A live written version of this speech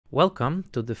Welcome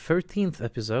to the 13th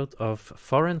episode of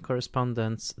Foreign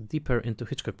Correspondents Deeper into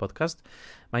Hitchcock podcast.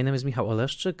 My name is Michał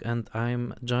Oleszczyk and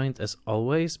I'm joined as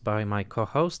always by my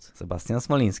co-host Sebastian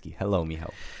Smoliński. Hello,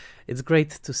 Michał. It's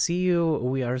great to see you.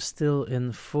 We are still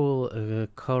in full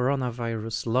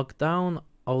coronavirus lockdown,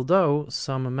 although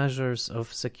some measures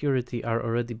of security are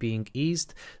already being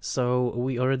eased, so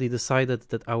we already decided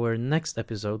that our next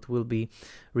episode will be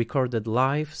recorded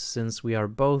live since we are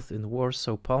both in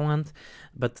Warsaw, Poland.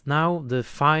 But now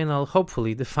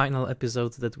hopefully the final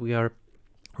episode that we are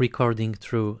recording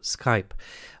through Skype.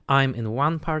 I'm in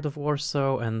one part of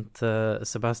Warsaw and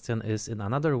Sebastian is in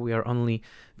another. We are only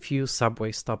few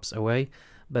subway stops away,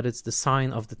 but it's the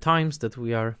sign of the times that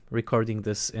we are recording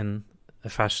this in a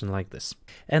fashion like this.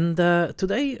 And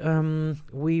today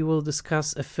we will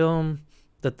discuss a film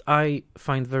that I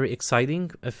find very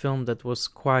exciting, a film that was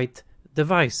quite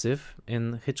divisive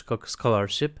in Hitchcock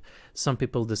scholarship. Some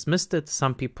people dismissed it,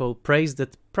 some people praised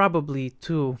it, probably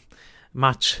too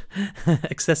much,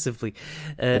 excessively.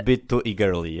 A bit too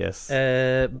eagerly, yes.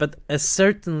 But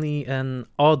certainly an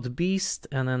odd beast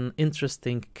and an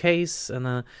interesting case and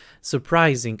a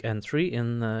surprising entry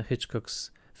in Hitchcock's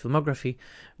filmography,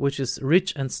 which is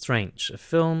Rich and Strange, a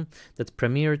film that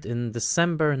premiered in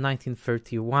December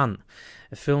 1931,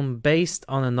 a film based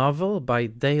on a novel by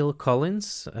Dale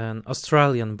Collins, an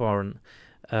Australian-born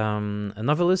a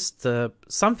novelist,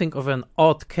 something of an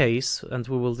odd case, and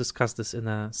we will discuss this in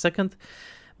a second.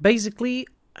 Basically,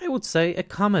 I would say a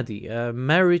comedy, a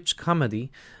marriage comedy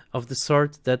of the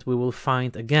sort that we will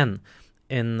find again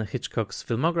in Hitchcock's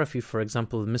filmography, for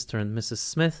example, Mr. and Mrs.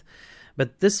 Smith.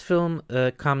 But this film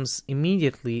comes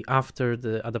immediately after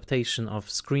the adaptation of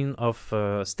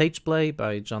stage play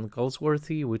by John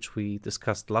Goldsworthy, which we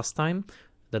discussed last time.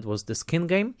 That was The Skin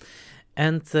Game.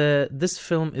 And this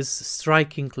film is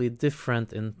strikingly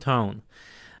different in tone.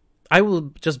 I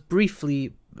will just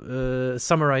briefly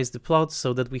summarize the plot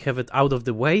so that we have it out of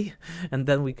the way and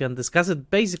then we can discuss it.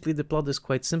 Basically, the plot is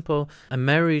quite simple. A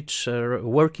marriage,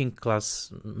 working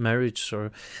class marriage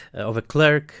of a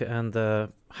clerk and a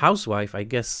housewife, I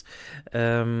guess.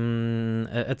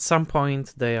 At some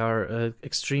point, they are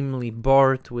extremely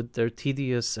bored with their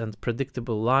tedious and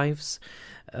predictable lives,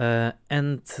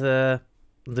 and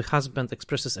the husband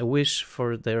expresses a wish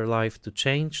for their life to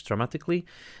change dramatically,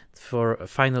 for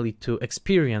finally to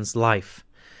experience life.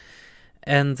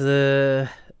 And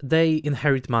they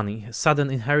inherit money, a sudden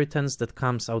inheritance that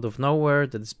comes out of nowhere,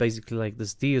 that is basically like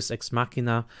this deus ex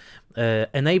machina,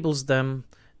 enables them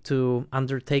to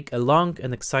undertake a long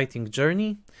and exciting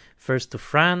journey, first to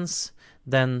France,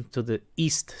 then to the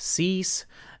East Seas,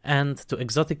 and to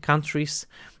exotic countries,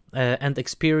 and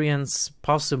experience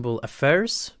possible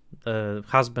affairs.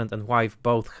 Husband and wife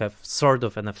both have sort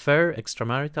of an affair,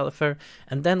 extramarital affair,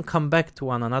 and then come back to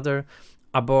one another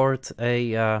aboard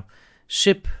a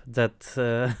ship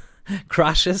that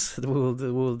crashes.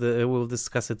 We'll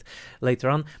discuss it later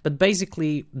on. But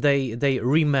basically, they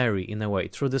remarry in a way.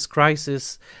 Through this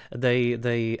crisis,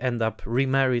 they end up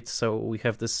remarried. So we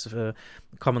have this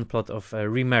common plot of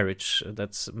remarriage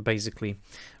that's basically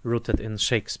rooted in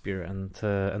Shakespeare and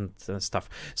stuff.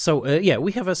 So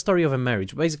we have a story of a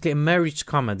marriage, basically a marriage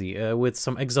comedy with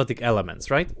some exotic elements,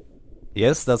 right?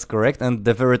 Yes, that's correct. And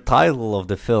the very title of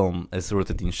the film is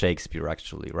rooted in Shakespeare,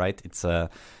 actually, right?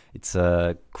 It's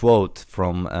a quote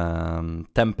from The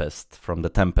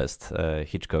Tempest,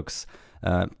 Hitchcock's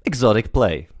exotic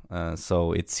play.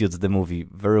 So it suits the movie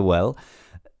very well.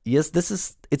 Yes,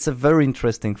 it's a very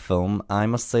interesting film. I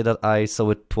must say that I saw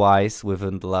it twice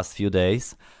within the last few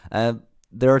days.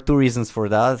 There are two reasons for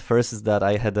that. First is that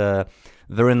I had a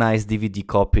very nice DVD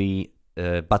copy,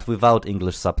 but without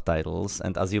English subtitles.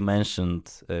 And as you mentioned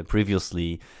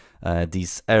previously,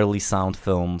 these early sound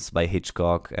films by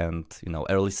Hitchcock and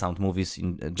early sound movies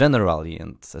generally,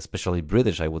 and especially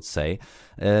British, I would say,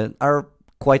 are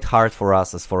quite hard for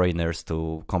us as foreigners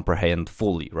to comprehend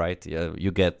fully, right?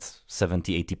 You get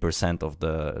 70-80% of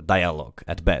the dialogue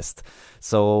at best.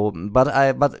 So, but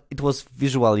it was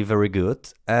visually very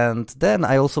good. And then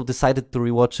I also decided to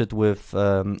rewatch it with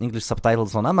English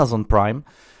subtitles on Amazon Prime.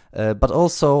 But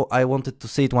also I wanted to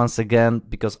see it once again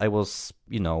because I was,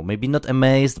 maybe not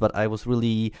amazed, but I was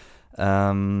really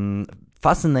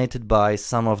fascinated by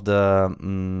some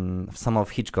of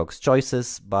Hitchcock's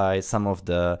choices, by some of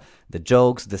the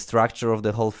jokes, the structure of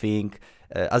the whole thing.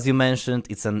 As you mentioned,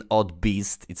 it's an odd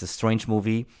beast. It's a strange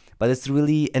movie, but it's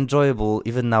really enjoyable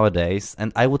even nowadays.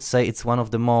 And I would say it's one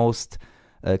of the most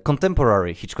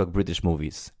contemporary Hitchcock British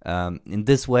movies. In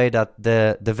this way that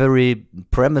the very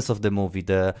premise of the movie,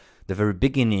 the very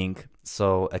beginning,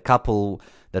 so a couple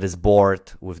that is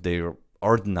bored with their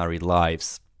ordinary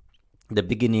lives The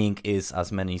beginning is,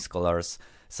 as many scholars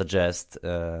suggest,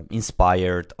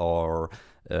 inspired or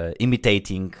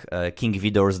imitating King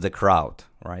Vidor's The Crowd,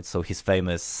 right? So his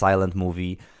famous silent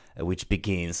movie, which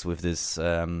begins with this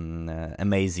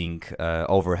amazing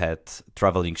overhead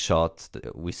traveling shot.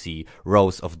 We see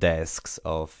rows of desks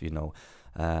of,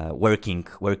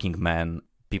 working men,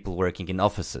 people working in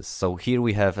offices. So here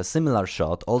we have a similar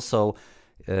shot, also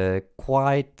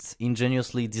quite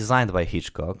ingeniously designed by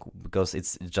Hitchcock, because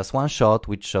it's just one shot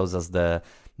which shows us the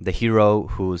hero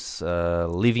who's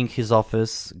leaving his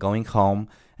office, going home,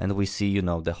 and we see,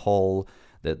 the whole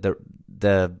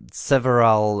the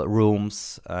several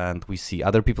rooms, and we see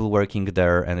other people working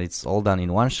there, and it's all done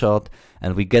in one shot,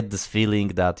 and we get this feeling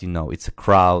that it's a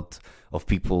crowd of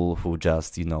people who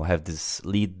just have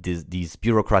these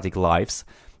bureaucratic lives.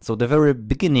 So the very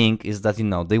beginning is that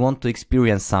they want to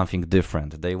experience something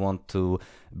different. They want to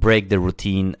break the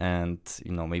routine and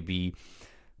maybe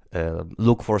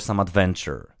look for some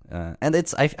adventure. And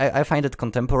I find it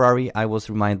contemporary. I was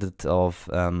reminded of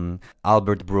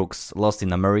Albert Brooks' Lost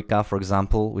in America, for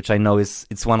example, which I know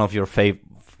it's one of your favorite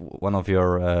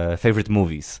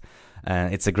movies.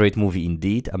 It's a great movie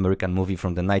indeed, American movie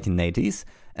from the 1980s,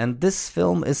 and this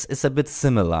film is a bit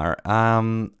similar.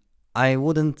 I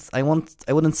wouldn't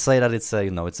say that it's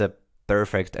a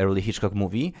perfect early Hitchcock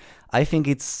movie. I think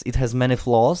it has many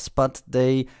flaws, but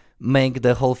they make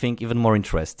the whole thing even more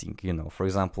interesting. For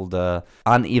example, the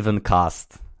uneven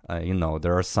cast.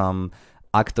 There are some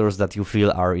actors that you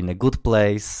feel are in a good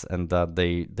place and that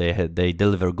they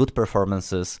deliver good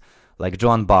performances. Like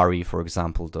Joan Barry, for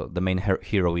example, the main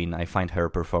heroine. I find her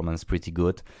performance pretty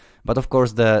good. But of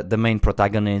course, the main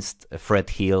protagonist, Fred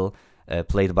Hill,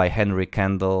 played by Henry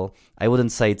Kendall, I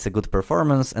wouldn't say it's a good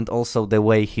performance, and also the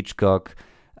way Hitchcock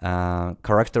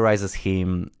characterizes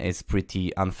him is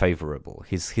pretty unfavorable.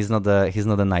 He's not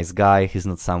a nice guy. He's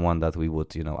not someone that we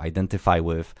would identify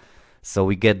with. So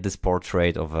we get this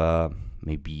portrait of a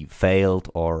maybe failed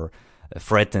or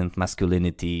threatened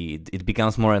masculinity. It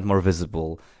becomes more and more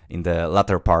visible in the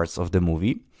latter parts of the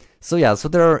movie. So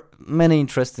there are many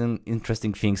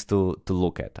interesting things to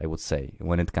look at, I would say,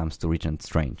 when it comes to Rich and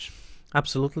Strange.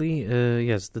 Absolutely,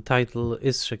 yes, the title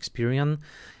is Shakespearean.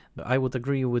 I would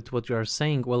agree with what you are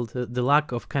saying. Well, the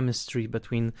lack of chemistry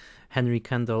between Henry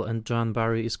Kendall and Joan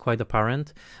Barry is quite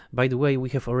apparent. By the way, we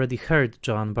have already heard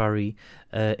Joan Barry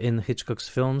in Hitchcock's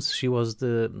films. She was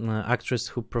the actress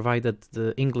who provided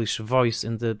the English voice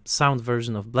in the sound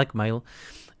version of Blackmail.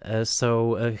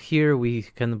 So here we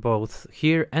can both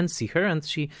hear and see her, and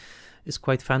she is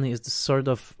quite funny. It's this sort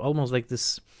of almost like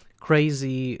this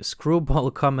crazy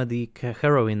screwball comedy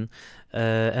heroine,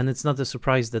 and it's not a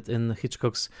surprise that in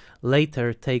Hitchcock's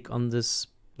later take on this,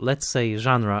 let's say,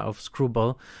 genre of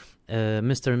screwball,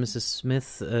 Mr. and Mrs.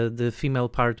 Smith, the female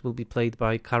part will be played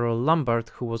by Carol Lombard,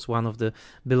 who was one of the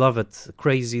beloved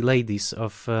crazy ladies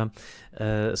of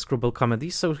screwball comedy.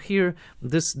 So here,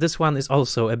 this one is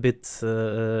also a bit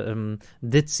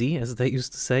ditzy, as they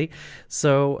used to say.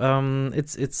 So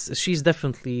she's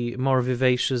definitely more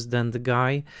vivacious than the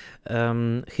guy.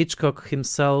 Hitchcock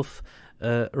himself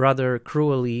rather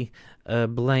cruelly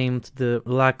blamed the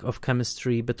lack of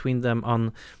chemistry between them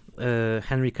on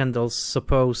Henry Kendall's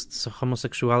supposed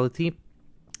homosexuality.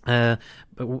 I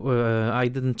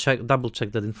didn't double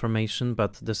check that information,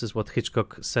 but this is what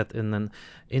Hitchcock said in an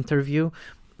interview.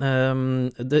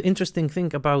 The interesting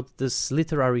thing about this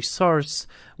literary source,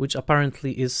 which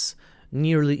apparently is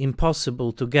nearly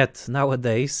impossible to get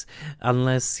nowadays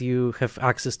unless you have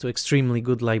access to extremely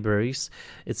good libraries.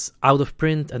 It's out of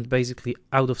print and basically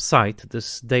out of sight,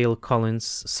 this Dale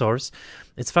Collins source.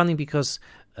 It's funny because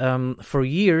for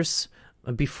years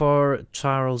before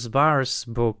Charles Barr's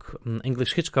book,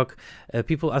 English Hitchcock,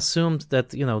 people assumed that,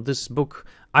 this book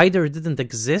either didn't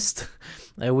exist,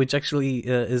 which actually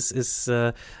is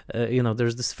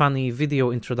there's this funny video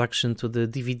introduction to the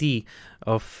DVD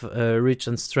of Rich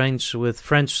and Strange with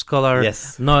French scholar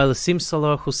Noel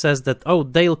Simsolo, who says that,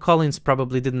 Dale Collins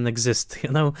probably didn't exist,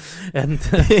 and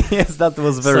yes, that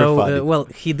was very funny. Well,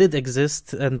 he did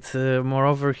exist, and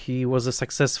moreover, he was a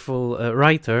successful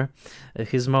writer.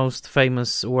 His most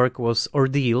famous work was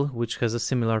Ordeal, which has a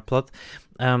similar plot.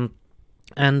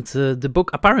 And the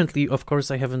book, apparently, of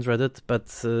course, I haven't read it, but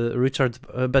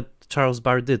Charles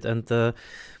Barr did, and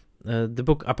the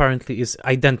book apparently is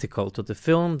identical to the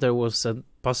film. There was a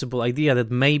possible idea that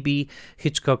maybe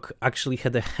Hitchcock actually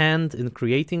had a hand in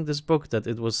creating this book, that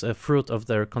it was a fruit of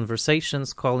their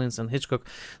conversations, Collins and Hitchcock.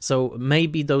 So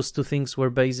maybe those two things were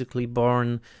basically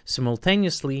born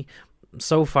simultaneously.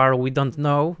 So far, we don't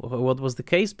know what was the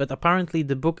case, but apparently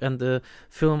the book and the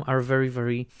film are very,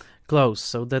 very close.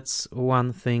 So that's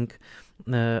one thing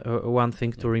one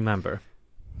thing to remember.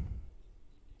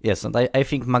 Yes, and I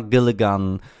think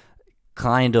McGilligan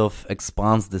kind of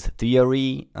expands this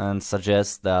theory and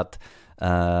suggests that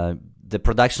the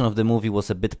production of the movie was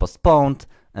a bit postponed,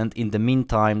 and in the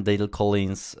meantime, Dale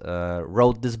Collins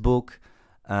wrote this book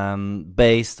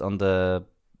based on the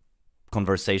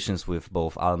conversations with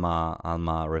both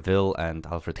Alma Reville and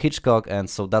Alfred Hitchcock, and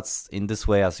so that's in this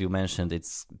way, as you mentioned,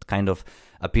 it's kind of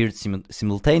appeared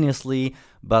simultaneously,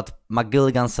 but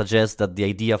McGilligan suggests that the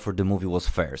idea for the movie was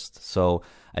first. So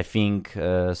I think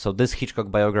so this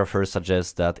Hitchcock biographer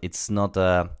suggests that it's not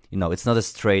a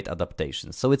straight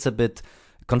adaptation. So it's a bit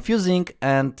confusing,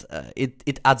 and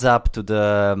it adds up to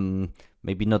the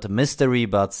maybe not a mystery,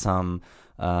 but some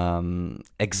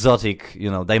exotic,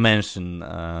 dimension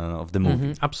of the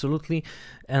movie. Absolutely,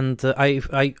 and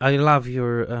I love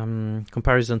your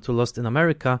comparison to Lost in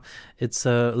America. It's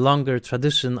a longer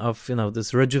tradition of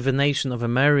this rejuvenation of a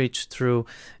marriage through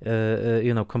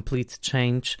complete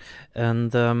change,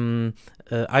 and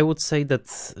I would say that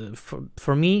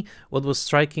for me, what was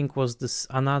striking was this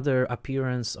another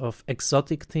appearance of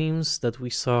exotic themes that we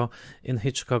saw in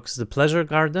Hitchcock's The Pleasure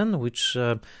Garden, which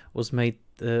was made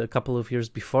a couple of years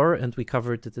before, and we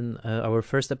covered it in our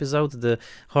first episode. The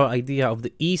whole idea of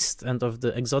the East and of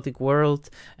the exotic world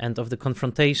and of the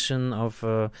confrontation of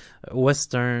a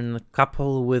Western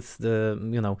couple with the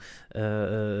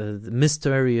the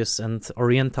mysterious and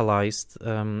orientalized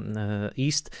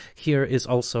East here is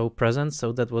also present.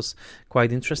 So that was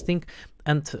quite interesting.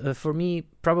 And for me,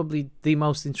 probably the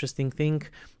most interesting thing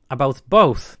about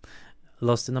both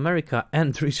Lost in America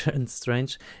and Rich and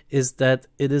Strange is that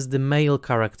it is the male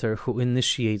character who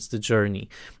initiates the journey.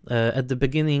 At the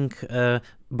beginning,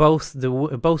 both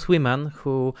women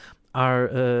who are,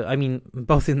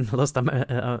 both in Lost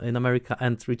in America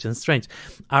and Rich and Strange,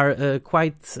 are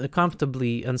quite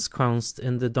comfortably ensconced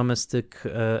in the domestic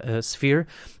sphere.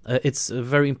 It's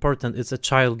very important. It's a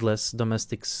childless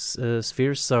domestic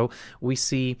sphere. So we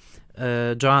see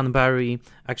Joanne Barry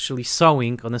actually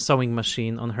sewing on a sewing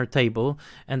machine on her table,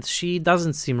 and she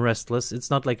doesn't seem restless. It's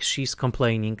not like she's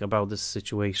complaining about this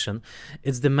situation.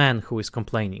 It's the man who is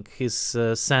complaining. His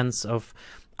sense of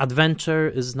adventure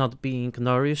is not being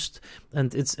nourished,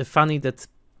 and it's funny that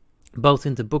both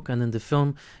in the book and in the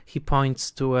film he points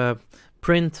to a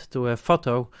print, to a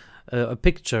photo, a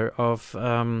picture of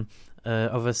a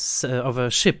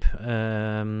ship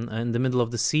in the middle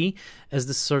of the sea as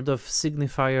this sort of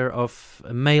signifier of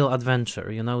male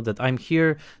adventure, that I'm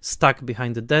here stuck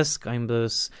behind the desk, I'm the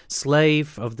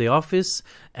slave of the office,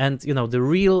 and the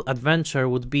real adventure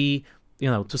would be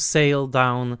to sail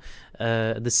down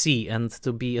the sea and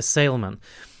to be a sailman.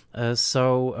 A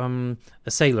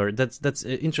sailor. That's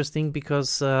interesting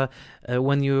because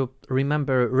when you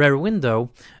remember Rear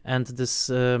Window and this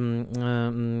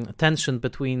tension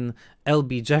between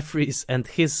L.B. Jeffries and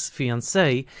his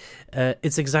fiancée,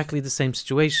 it's exactly the same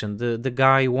situation. The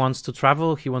guy wants to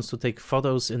travel, he wants to take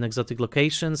photos in exotic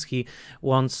locations, he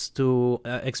wants to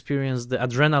experience the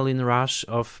adrenaline rush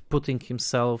of putting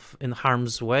himself in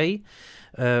harm's way.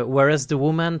 Whereas the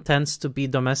woman tends to be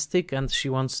domestic and she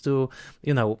wants to,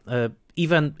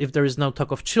 even if there is no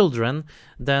talk of children,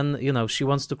 then, she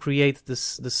wants to create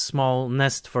this small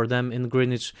nest for them in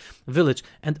Greenwich Village.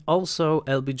 And also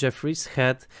L.B. Jeffries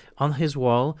had on his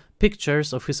wall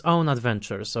pictures of his own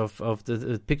adventures, of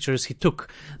the pictures he took.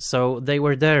 So they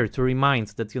were there to remind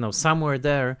that, somewhere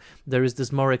there is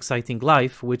this more exciting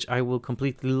life, which I will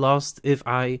completely lost if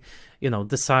I,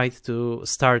 decide to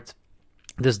start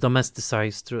this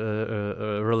domesticized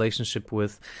relationship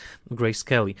with Grace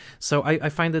Kelly. So I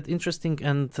find it interesting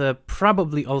and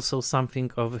probably also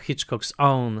something of Hitchcock's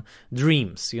own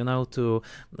dreams, to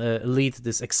lead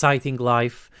this exciting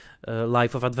life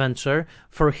of adventure.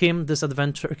 For him, this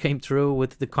adventure came true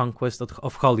with the conquest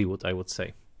of Hollywood, I would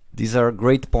say. These are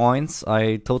great points.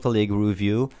 I totally agree with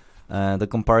you. The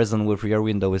comparison with Rear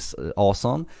Window is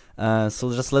awesome.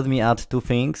 So just let me add two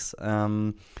things.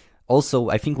 Also,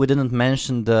 I think we didn't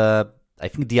mention the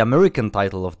American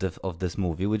title of this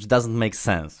movie, which doesn't make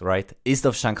sense, right? East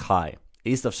of Shanghai,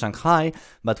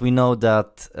 but we know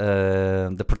that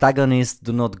the protagonists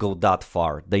do not go that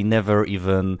far. They never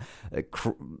even,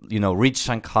 reach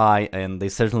Shanghai, and they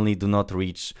certainly do not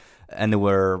reach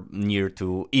anywhere near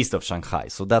to east of Shanghai.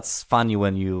 So that's funny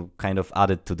when you kind of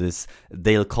add it to this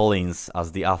Dale Collins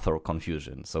as the author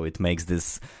confusion. So it makes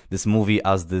this movie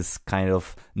as this kind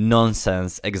of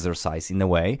nonsense exercise in a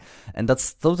way. And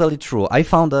that's totally true. I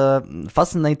found a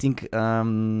fascinating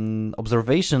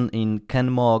observation in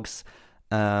Ken Mogg's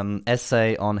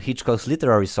essay on Hitchcock's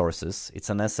literary sources. It's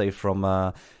an essay from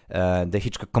the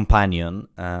Hitchcock Companion,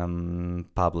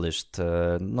 not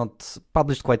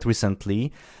published quite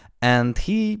recently, and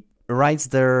he writes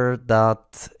there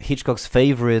that Hitchcock's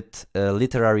favorite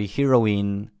literary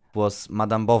heroine was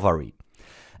Madame Bovary.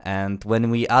 And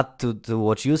when we add to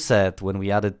what you said, when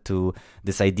we added to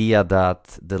this idea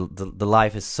that the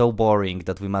life is so boring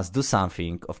that we must do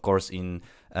something, of course, in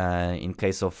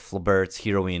case of Flaubert's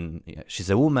heroine, she's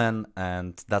a woman,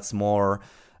 and that's more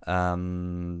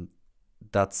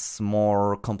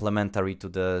complementary to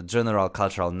the general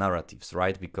cultural narratives,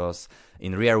 right? Because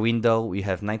in Rear Window we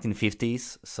have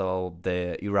 1950s, so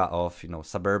the era of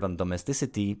suburban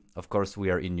domesticity. Of course,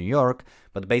 we are in New York,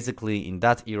 but basically in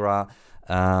that era,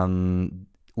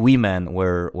 women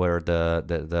were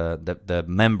the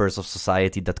members of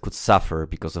society that could suffer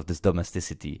because of this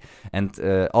domesticity, and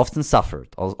often suffered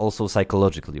also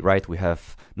psychologically, right?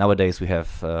 Nowadays we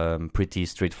have pretty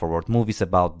straightforward movies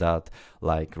about that,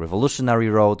 like Revolutionary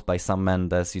Road by Sam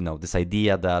Mendes. This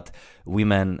idea that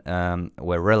women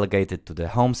were relegated to the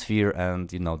home sphere, and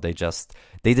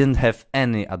they didn't have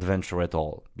any adventure at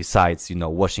all besides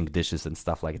washing dishes and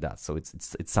stuff like that. So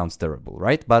it sounds terrible,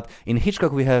 right? But in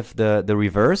Hitchcock we have the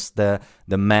reverse. The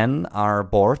men are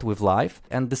bored with life,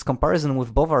 and this comparison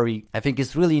with Bovary I think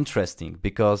is really interesting,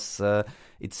 because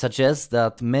it suggests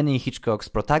that many Hitchcock's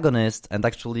protagonists, and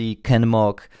actually Ken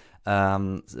Mock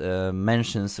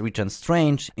mentions Rich and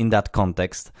Strange in that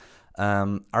context,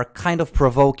 are kind of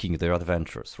provoking their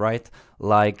adventures, right?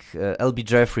 Like L.B.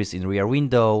 Jeffries in Rear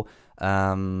Window,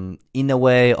 in a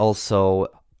way also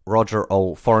Roger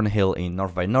O. Thornhill in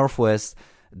North by Northwest.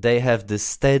 They have this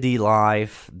steady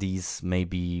life,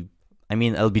 L.B.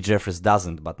 Jeffries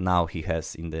doesn't, but now he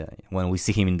has. When we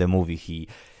see him in the movie,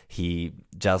 he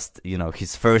just,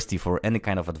 he's thirsty for any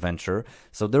kind of adventure.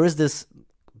 So there is this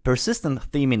persistent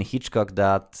theme in Hitchcock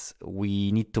that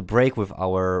we need to break with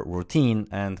our routine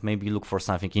and maybe look for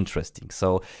something interesting.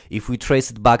 So if we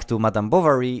trace it back to Madame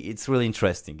Bovary, it's really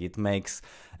interesting. It makes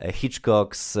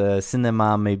Hitchcock's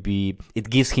cinema, maybe it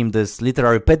gives him this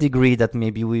literary pedigree that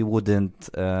maybe we wouldn't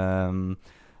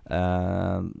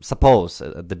suppose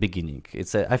at the beginning.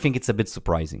 I think it's a bit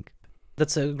surprising.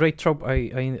 That's a great trope.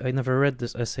 I never read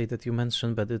this essay that you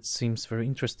mentioned, but it seems very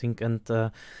interesting. And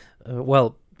the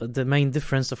main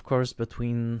difference, of course,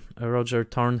 between Roger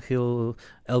Thornhill,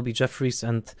 L.B. Jeffries,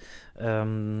 and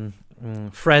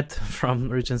Fred from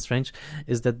Rich and Strange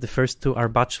is that the first two are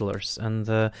bachelors, and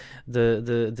they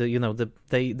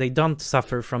don't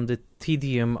suffer from the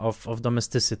tedium of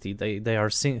domesticity. They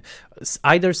are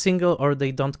either single, or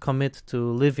they don't commit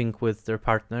to living with their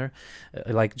partner,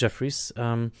 like Jeffries.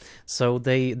 So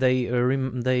they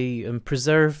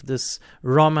preserve this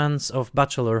romance of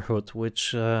bachelorhood,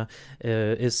 which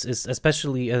is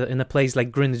especially in a place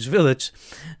like Greenwich Village,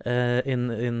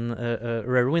 in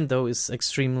Rear Window, is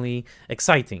extremely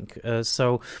exciting. And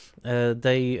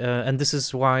this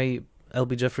is why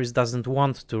L.B. Jeffries doesn't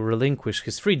want to relinquish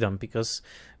his freedom, because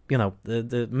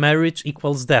the marriage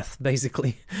equals death,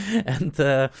 basically. And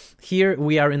here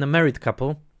we are in a married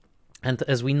couple, and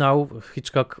as we know,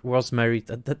 Hitchcock was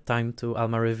married at that time to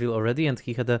Alma Reville already, and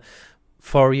he had a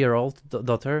 4-year-old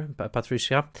daughter,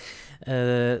 Patricia.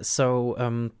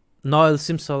 Noel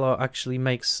Simsolo actually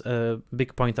makes a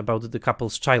big point about the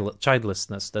couple's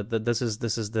childlessness. That this is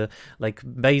the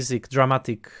basic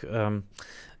dramatic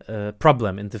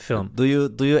problem in the film. Do you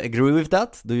agree with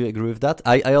that?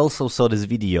 I also saw this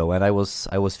video, and I was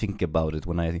thinking about it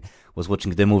when I was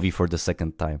watching the movie for the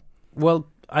second time. Well,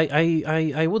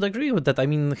 I would agree with that. I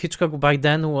mean, Hitchcock by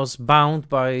then was bound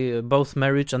by both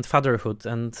marriage and fatherhood,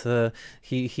 and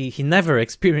he never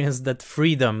experienced that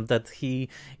freedom that he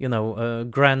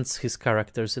grants his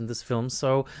characters in this film.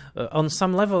 So on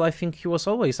some level, I think he was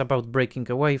always about breaking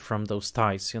away from those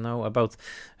ties. About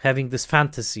having this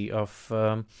fantasy of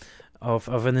an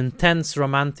intense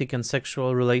romantic and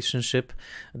sexual relationship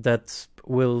that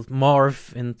will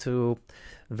morph into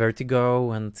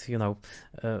vertigo and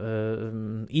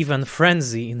even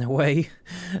frenzy in a way.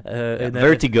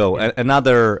 Vertigo,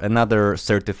 another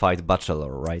certified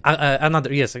bachelor, right?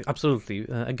 Yes, absolutely.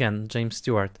 Again, James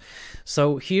Stewart.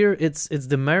 So here it's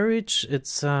the marriage.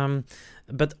 It's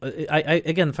but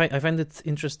I find it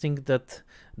interesting that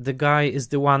the guy is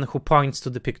the one who points to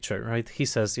the picture, right? He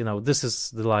says, this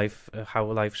is the life, how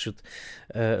life should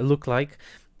look like,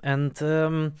 and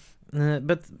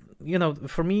but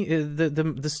for me,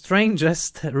 the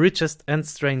strangest, richest and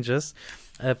strangest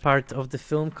part of the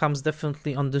film comes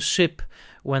definitely on the ship,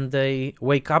 when they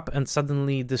wake up and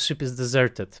suddenly the ship is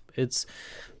deserted. It's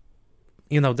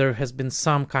there has been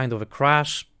some kind of a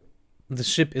crash. the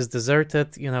ship is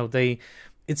deserted.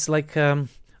 It's like a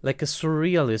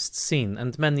surrealist scene,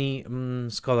 and many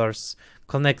scholars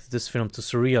connect this film to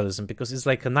surrealism because it's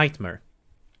like a nightmare.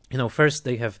 First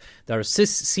they're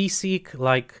seasick,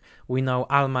 like we know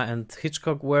Alma and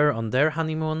Hitchcock were on their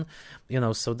honeymoon.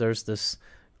 So there's this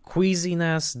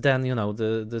queasiness, then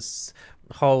this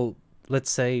whole,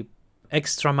 let's say,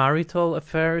 extramarital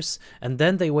affairs, and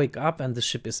then they wake up and the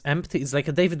ship is empty. It's like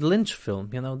a David Lynch film.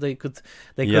 They could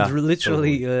literally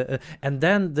totally. And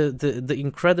then the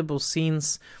incredible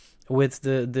scenes with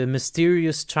the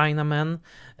mysterious Chinaman.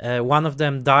 One of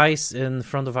them dies in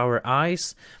front of our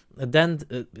eyes. Then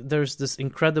there's this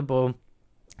incredible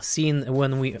scene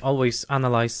when we always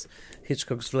analyze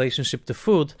Hitchcock's relationship to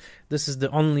food. This is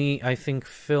the only, I think,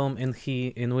 film in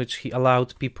which he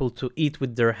allowed people to eat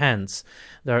with their hands.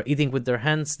 They are eating with their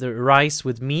hands the rice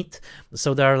with meat,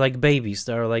 so they are like babies,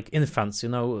 they are like infants,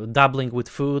 dabbling with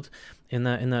food in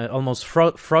a almost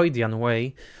Freudian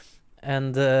way.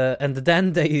 And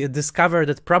then they discover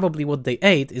that probably what they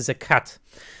ate is a cat,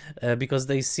 because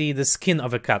they see the skin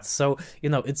of a cat. So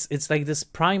it's like this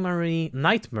primary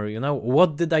nightmare.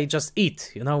 What did I just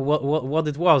eat? What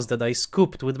it was that I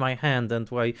scooped with my hand and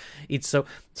why eat. So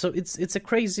it's a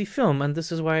crazy film, and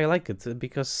this is why I like it,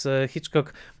 because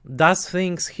Hitchcock does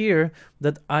things here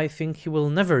that I think he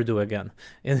will never do again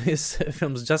in his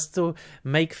films, just to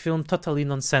make film totally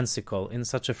nonsensical in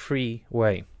such a free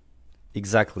way.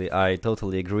 Exactly, I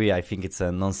totally agree. I think it's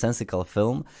a nonsensical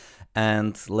film,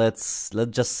 and let's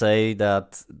just say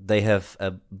that they have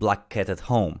a black cat at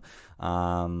home,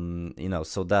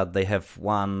 so that they have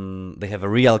a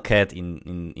real cat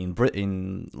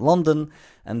in London,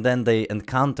 and then they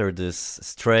encounter this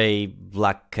stray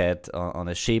black cat on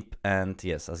a ship, and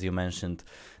yes, as you mentioned,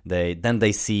 they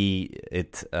see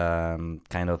it,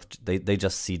 they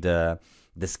just see the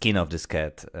skin of this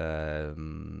cat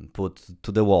put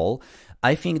to the wall.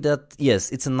 I think that, yes,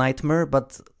 it's a nightmare,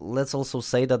 but let's also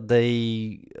say that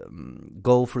they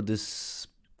go through this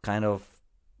kind of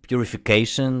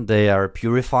purification. They are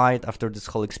purified after this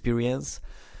whole experience.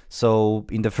 So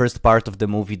in the first part of the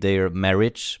movie, their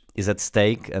marriage is at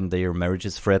stake and their marriage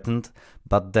is threatened,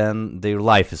 but then their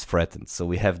life is threatened. So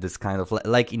we have this kind of,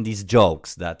 like in these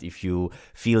jokes, that if you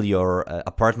feel your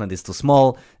apartment is too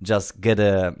small, just get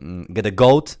a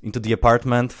goat into the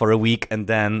apartment for a week, and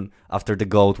then after the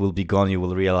goat will be gone, you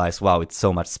will realize, wow, it's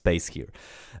so much space here.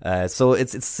 So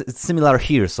it's similar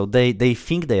here. So they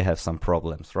think they have some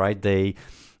problems, right?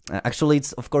 Actually,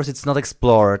 it's not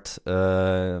explored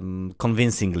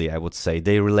convincingly, I would say.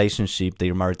 Their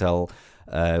marital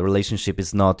relationship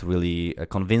is not really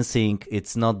convincing.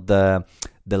 It's not the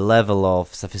level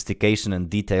of sophistication and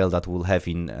detail that we'll have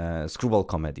in screwball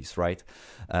comedies, right?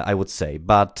 I would say.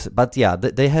 But yeah,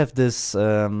 they have this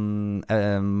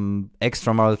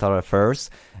extramarital affairs,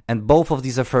 and both of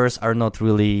these affairs are not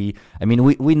really... I mean,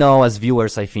 we know as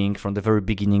viewers, I think, from the very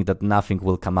beginning that nothing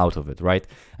will come out of it, right?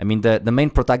 I mean, the main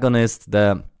protagonist,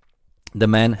 the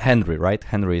man, Henry, right?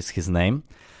 Henry is his name.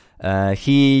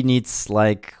 He needs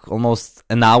like almost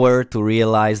an hour to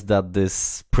realize that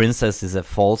this princess is a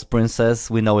false princess.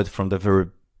 We know it from the very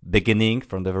beginning,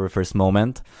 from the very first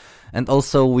moment. And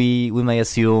also we may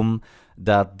assume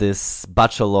that this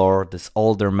bachelor, this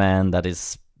older man that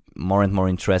is more and more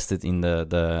interested in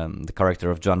the character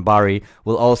of John Barry,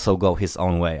 will also go his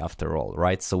own way after all,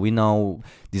 right? So we know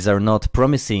these are not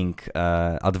promising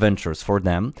adventures for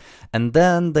them. And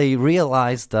then they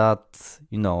realize that,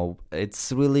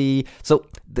 it's really... So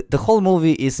the whole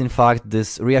movie is in fact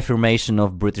this reaffirmation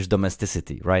of British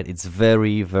domesticity, right? It's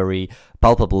very, very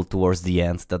palpable towards the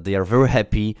end that they are very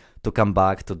happy to come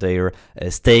back to their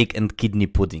steak and kidney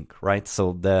pudding, right?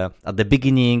 So at the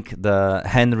beginning, the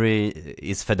Henry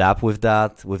is fed up with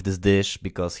this dish,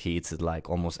 because he eats it like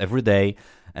almost every day.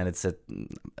 And it's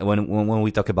when we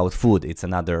talk about food, it's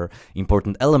another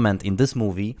important element in this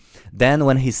movie. Then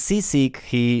when he's seasick,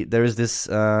 there is this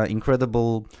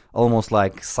incredible, almost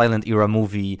like silent era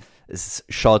movie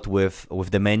shot with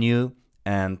the menu,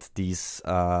 and these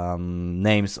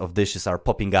names of dishes are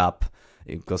popping up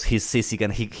because he's seasick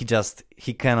and he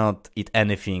cannot eat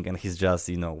anything, and he's just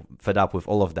fed up with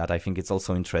all of that. I think it's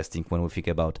also interesting when we think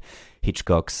about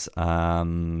Hitchcock's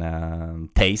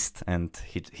taste and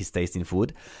his taste in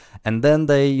food. And then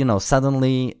they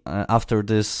suddenly after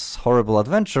this horrible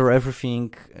adventure,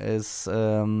 everything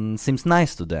seems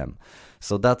nice to them.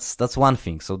 So that's one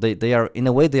thing. So they are, in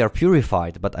a way, they are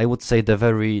purified, but I would say the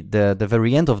very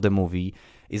end of the movie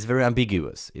is very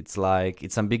ambiguous. It's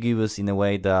ambiguous in a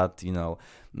way that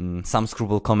some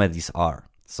screwball comedies are.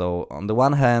 So on the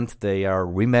one hand, they are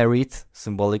remarried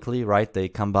symbolically, right? They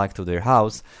come back to their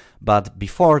house, but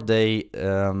before they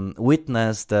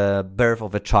witness the birth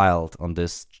of a child on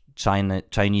this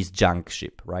Chinese junk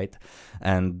ship, right?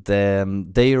 And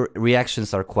their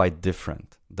reactions are quite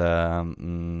different.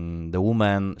 The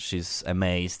woman, she's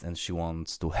amazed and she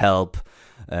wants to help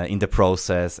in the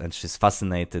process, and she's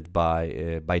fascinated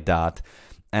by that.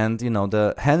 And you know,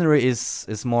 the Henry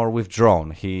is more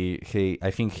withdrawn. He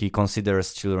I think he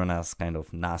considers children as kind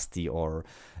of nasty, or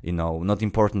you know, not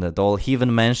important at all. He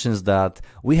even mentions that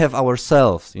we have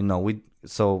ourselves, you know,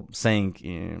 so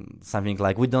saying something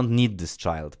like we don't need this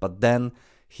child. But then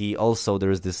he also,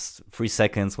 there is this 3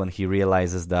 seconds when he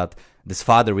realizes that this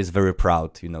father is very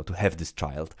proud, you know, to have this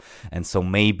child, and so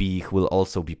maybe he will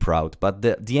also be proud. But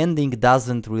the ending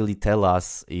doesn't really tell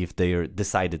us if they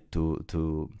decided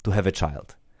to have a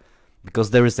child,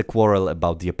 because there is a quarrel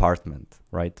about the apartment,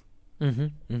 right?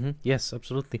 Yes,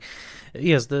 absolutely.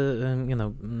 Yes, the you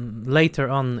know, later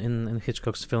on in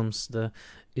Hitchcock's films, the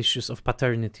issues of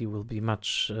paternity will be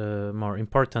much more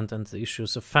important, and the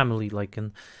issues of family, like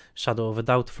in Shadow of a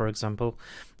Doubt, for example.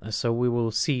 So we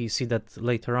will see that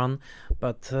later on.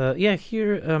 But yeah,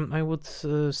 here I would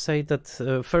say that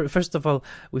first of all,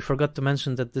 we forgot to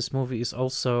mention that this movie is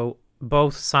also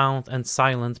both sound and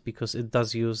silent, because it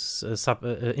does use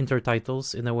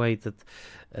intertitles in a way that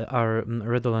are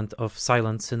redolent of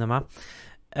silent cinema.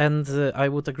 And I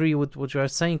would agree with what you are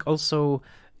saying. Also,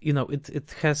 you know,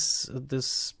 it has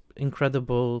this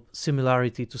incredible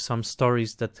similarity to some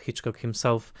stories that Hitchcock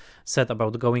himself said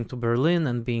about going to Berlin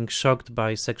and being shocked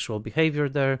by sexual behavior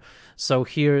there. So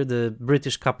here the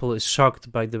British couple is shocked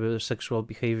by the sexual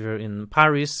behavior in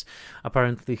Paris.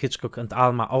 Apparently Hitchcock and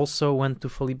Alma also went to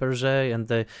Folies Bergère,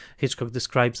 and Hitchcock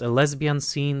describes a lesbian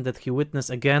scene that he witnessed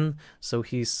again. So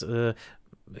he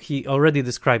already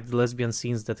described the lesbian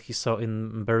scenes that he saw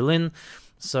in Berlin.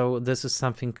 So this is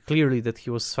something clearly that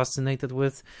he was fascinated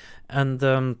with.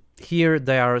 And here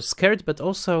they are scared, but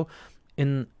also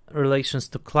in relations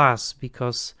to class,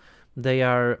 because they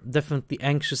are definitely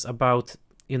anxious about,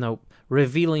 you know,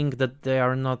 revealing that they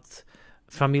are not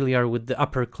familiar with the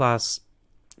upper class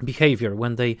behavior.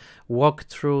 When they walk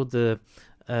through the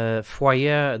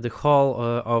foyer, the hall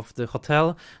of the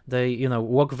hotel, they, you know,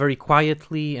 walk very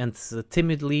quietly and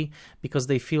timidly, because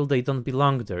they feel they don't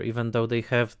belong there. Even though they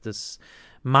have this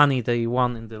money they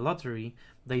won in the lottery,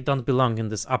 they don't belong in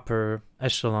this upper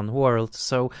echelon world.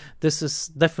 So this is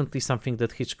definitely something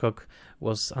that Hitchcock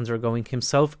was undergoing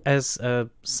himself as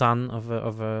a son of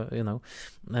a you know,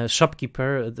 a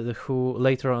shopkeeper who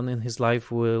later on in his life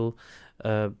will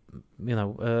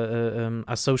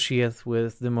associate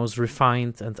with the most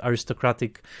refined and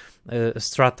aristocratic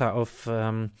strata of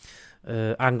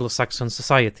Anglo-Saxon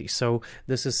society. So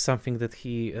this is something that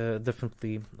he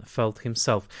definitely felt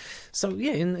himself. So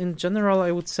yeah, in general, I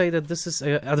would say that this is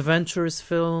an adventurous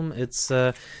film. It's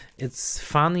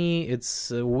funny,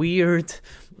 it's weird,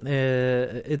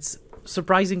 it's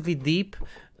surprisingly deep.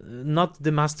 Not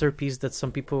the masterpiece that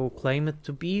some people claim it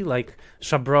to be, like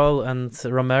Chabrol and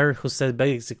Romer, who said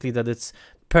basically that it's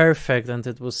perfect and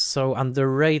it was so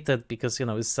underrated because, you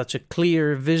know, it's such a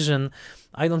clear vision.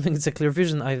 I don't think it's a clear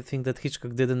vision. I think that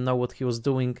Hitchcock didn't know what he was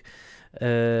doing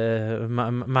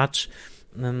much.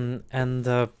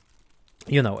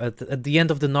 You know, at the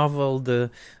end of the novel, the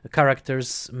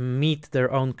characters meet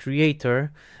their own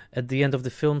creator. At the end of the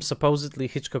film, supposedly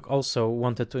Hitchcock also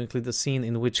wanted to include a scene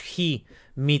in which he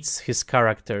meets his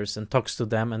characters and talks to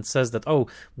them and says that, oh,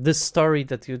 this story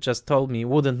that you just told me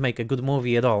wouldn't make a good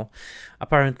movie at all.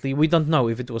 Apparently, we don't know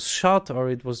if it was shot or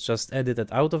it was just edited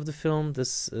out of the film,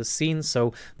 this scene,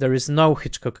 so there is no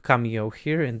Hitchcock cameo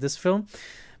here in this film.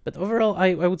 But overall,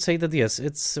 I would say that yes,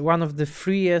 it's one of the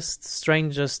freest,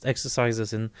 strangest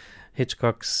exercises in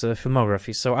Hitchcock's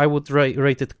filmography. So I would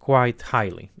rate it quite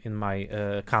highly in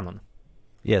my canon.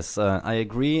 Yes, I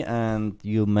agree. And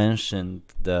you mentioned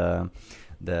the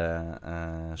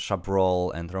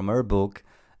Chabrol and Romer book,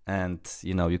 and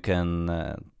you know, you can.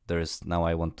 There is now.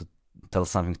 I want to tell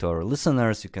something to our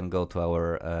listeners. You can go to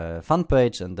our fan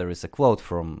page, and there is a quote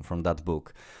from that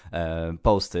book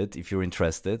posted if you're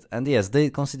interested. And yes, they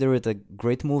consider it a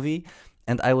great movie.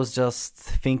 And I was just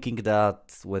thinking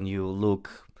that when you look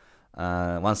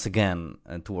once again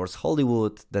towards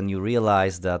Hollywood, then you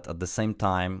realize that at the same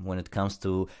time, when it comes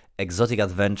to exotic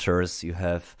adventures, you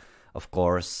have, of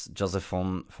course, Joseph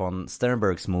von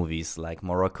Sternberg's movies like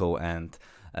Morocco and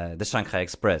the Shanghai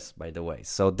Express, by the way.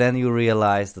 So then you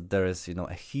realize that there is, you know,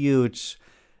 a huge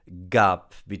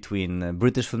gap between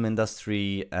British film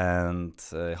industry and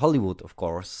Hollywood, of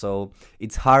course. So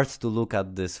it's hard to look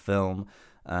at this film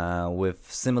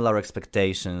with similar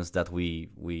expectations that we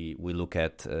look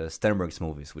at Sternberg's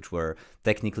movies, which were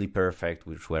technically perfect,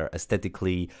 which were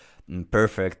aesthetically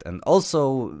perfect, and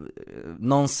also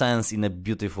nonsense in a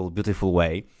beautiful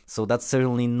way. So that's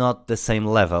certainly not the same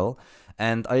level.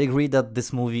 And I agree that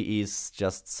this movie is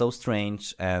just so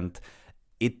strange, and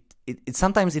it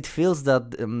sometimes it feels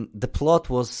that the plot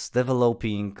was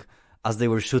developing as they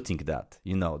were shooting that.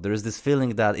 There is this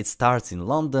feeling that it starts in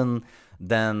London,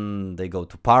 then they go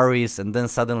to Paris, and then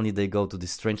suddenly they go to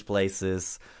these strange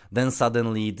places. Then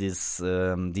suddenly these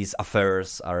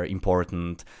affairs are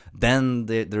important. Then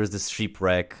there is this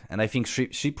shipwreck, and I think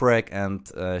shipwreck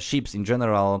and ships in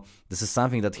general, this is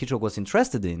something that Hitchcock was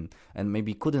interested in and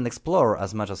maybe couldn't explore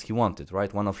as much as he wanted.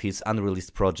 Right, one of his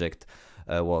unreleased project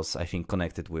was, I think,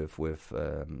 connected with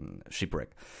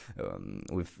shipwreck,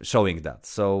 with showing that.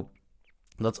 So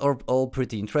that's all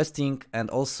pretty interesting. And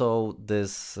also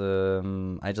this,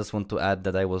 I just want to add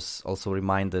that I was also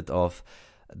reminded of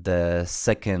the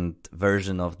second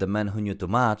version of The Man Who Knew Too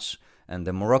Much and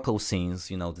the Morocco scenes,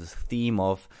 this theme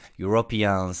of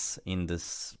Europeans in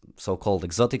this so-called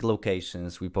exotic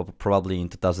locations. We probably in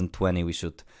 2020 we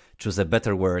should choose a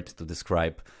better word to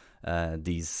describe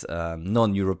these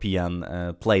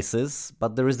non-European places.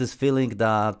 But there is this feeling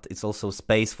that it's also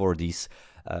space for these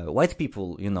white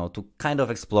people, to kind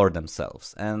of explore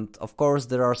themselves. And of course,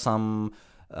 there are some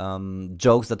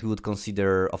jokes that we would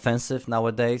consider offensive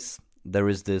nowadays. There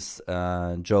is this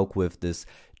joke with this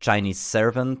Chinese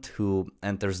servant who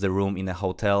enters the room in a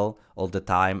hotel all the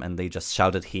time, and they just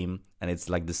shout at him, and it's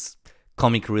like this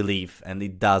comic relief, and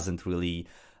it doesn't really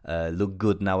look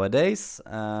good nowadays.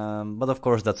 But of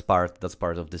course, that's part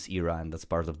of this era, and that's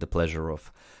part of the pleasure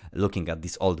of looking at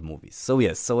these old movies. So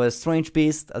yes, so a strange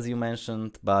beast, as you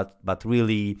mentioned, but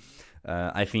really,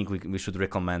 I think we should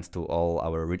recommend to all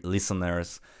our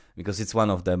listeners, because it's one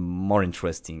of the more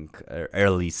interesting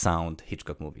early sound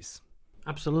Hitchcock movies.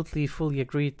 Absolutely, fully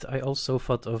agreed. I also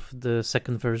thought of the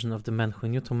second version of The Man Who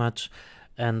Knew Too Much,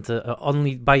 and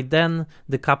only by then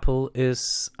the couple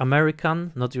is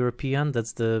American, not European.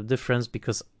 That's the difference,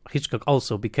 because Hitchcock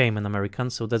also became an American,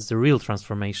 so that's the real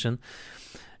transformation.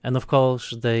 And of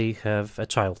course they have a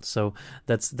child, so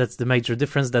that's the major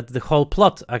difference, that the whole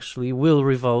plot actually will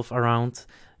revolve around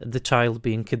the child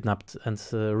being kidnapped and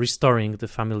restoring the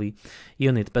family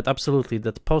unit. But absolutely,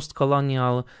 that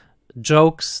post-colonial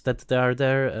jokes that they are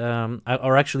there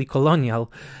are actually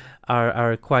colonial,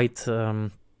 are quite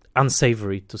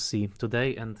unsavory to see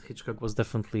today, and Hitchcock was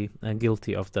definitely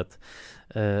guilty of that,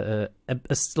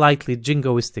 a slightly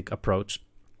jingoistic approach.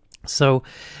 So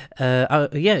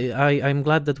I'm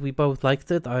glad that we both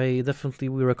liked it.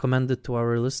 We recommend it to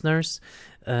our listeners,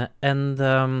 and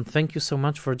thank you so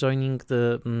much for joining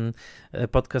the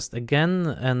podcast again.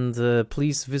 And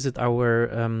please visit our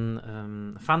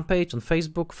fan page on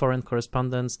Facebook, Foreign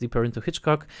Correspondents Deeper into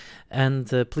Hitchcock, and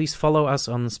please follow us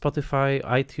on Spotify,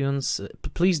 iTunes.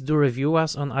 Please do review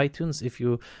us on iTunes if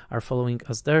you are following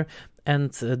us there.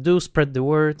 And do spread the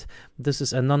word. This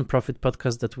is a non-profit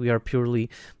podcast that we are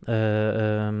purely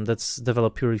that's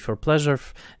developed purely for pleasure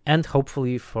and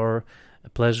hopefully for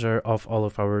pleasure of all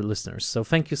of our listeners. So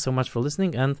thank you so much for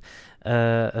listening, and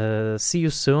see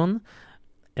you soon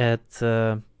at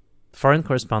Foreign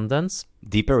Correspondents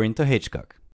Deeper into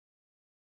Hitchcock.